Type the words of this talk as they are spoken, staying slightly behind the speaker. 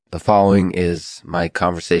The following is my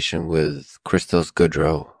conversation with Cristos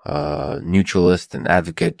Goodrow, a neutralist and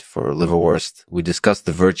advocate for Liverwurst. We discuss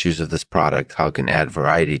the virtues of this product, how it can add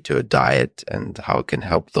variety to a diet, and how it can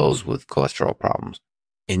help those with cholesterol problems.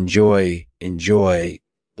 Enjoy.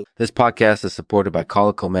 This podcast is supported by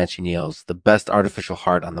Colico Machinillos, the best artificial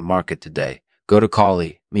heart on the market today. Go to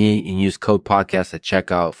Collie, and use code podcast at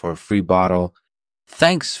checkout for a free bottle.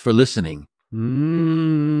 Thanks for listening.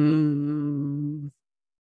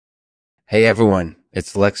 Hey everyone,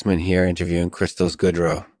 it's Lexman here interviewing Cristos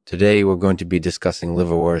Goodrow. Today we're going to be discussing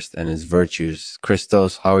Liverwurst and its virtues.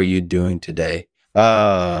 Cristos, how are you doing today?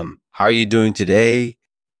 I'm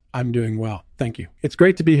doing well, thank you. It's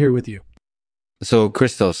great to be here with you. So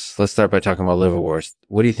Cristos, let's start by talking about Liverwurst.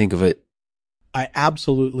 What do you think of it? I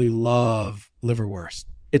absolutely love Liverwurst.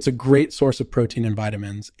 It's a great source of protein and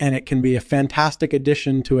vitamins, and it can be a fantastic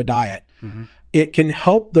addition to a diet. Mm-hmm. It can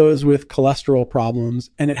help those with cholesterol problems,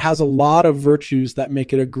 and it has a lot of virtues that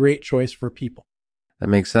make it a great choice for people. That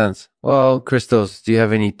makes sense. Well, Cristos, do you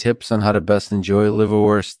have any tips on how to best enjoy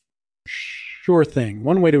Liverwurst? Sure thing.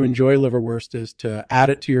 One way to enjoy Liverwurst is to add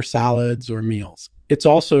it to your salads or meals. It's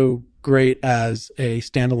also great as a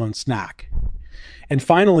standalone snack. And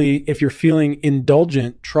finally, if you're feeling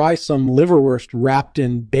indulgent, try some Liverwurst wrapped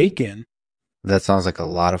in bacon. That sounds like a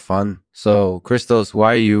lot of fun. So, Cristos,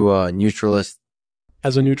 why are you a neutralist?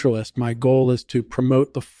 As a neutralist, my goal is to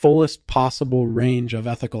promote the fullest possible range of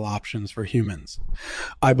ethical options for humans.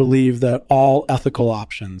 I believe that all ethical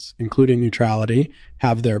options, including neutrality,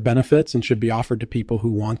 have their benefits and should be offered to people who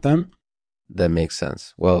want them. That makes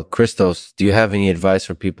sense. Well, Cristos, do you have any advice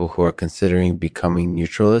for people who are considering becoming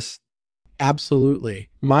neutralists? Absolutely.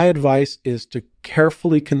 My advice is to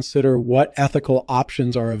carefully consider what ethical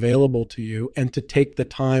options are available to you and to take the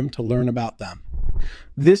time to learn about them.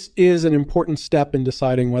 This is an important step in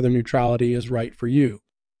deciding whether neutrality is right for you.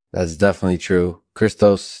 That's definitely true.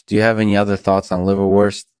 Cristos, do you have any other thoughts on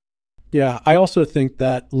Liverwurst? Yeah, I also think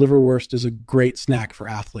that Liverwurst is a great snack for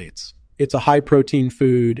athletes. It's a high protein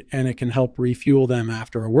food and it can help refuel them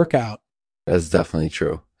after a workout. That's definitely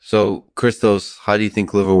true. So, Cristos, how do you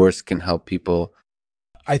think Liverwurst can help people?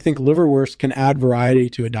 I think Liverwurst can add variety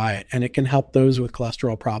to a diet and it can help those with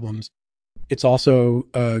cholesterol problems. It's also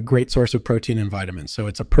a great source of protein and vitamins. So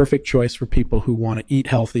it's a perfect choice for people who want to eat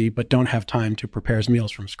healthy but don't have time to prepare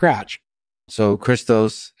meals from scratch. So,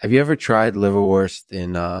 Cristos, have you ever tried Liverwurst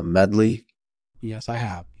in Medley? Yes, I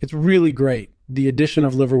have. It's really great. The addition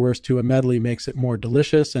of Liverwurst to a Medley makes it more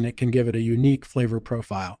delicious and it can give it a unique flavor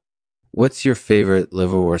profile. What's your favorite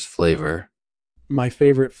Liverwurst flavor? My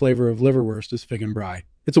favorite flavor of Liverwurst is fig and brie.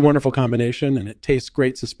 It's a wonderful combination and it tastes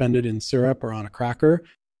great suspended in syrup or on a cracker.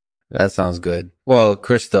 That sounds good. Well,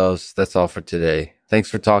 Cristos, that's all for today. Thanks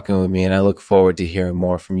for talking with me, and I look forward to hearing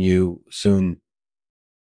more from you soon.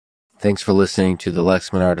 Thanks for listening to the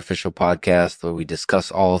Lexman Artificial Podcast, where we discuss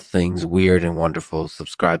all things weird and wonderful.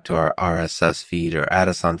 Subscribe to our RSS feed or add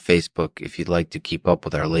us on Facebook if you'd like to keep up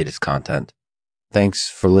with our latest content. Thanks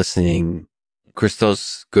for listening.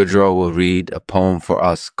 Cristos Goodrow will read a poem for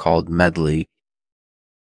us called Medley.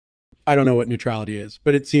 I don't know what neutrality is,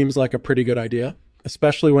 but it seems like a pretty good idea,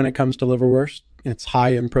 especially when it comes to Liverwurst. It's high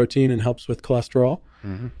in protein and helps with cholesterol.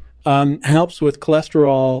 Mm-hmm. Helps with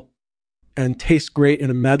cholesterol and tastes great in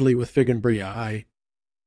a Medley with fig and brie. I